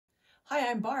Hi,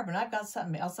 I'm Barb, and I've got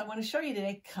something else I want to show you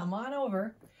today. Come on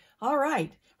over. All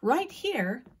right, right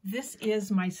here, this is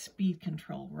my speed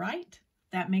control, right?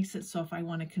 That makes it so if I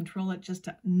want to control it just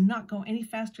to not go any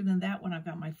faster than that when I've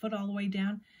got my foot all the way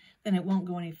down, then it won't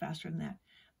go any faster than that.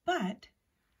 But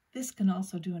this can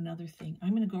also do another thing.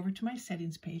 I'm going to go over to my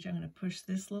settings page. I'm going to push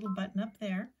this little button up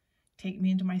there, take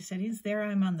me into my settings. There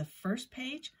I'm on the first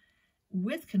page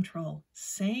with control.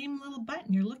 Same little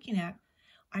button you're looking at.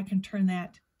 I can turn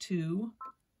that to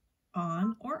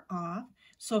on or off.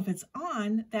 So if it's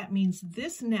on, that means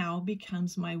this now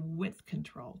becomes my width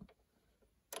control.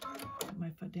 Put my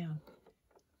foot down.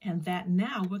 And that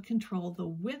now will control the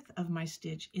width of my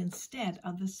stitch instead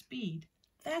of the speed.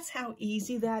 That's how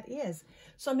easy that is.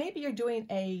 So maybe you're doing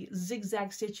a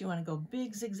zigzag stitch. You want to go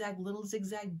big zigzag, little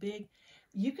zigzag, big.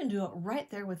 You can do it right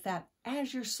there with that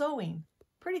as you're sewing.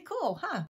 Pretty cool, huh?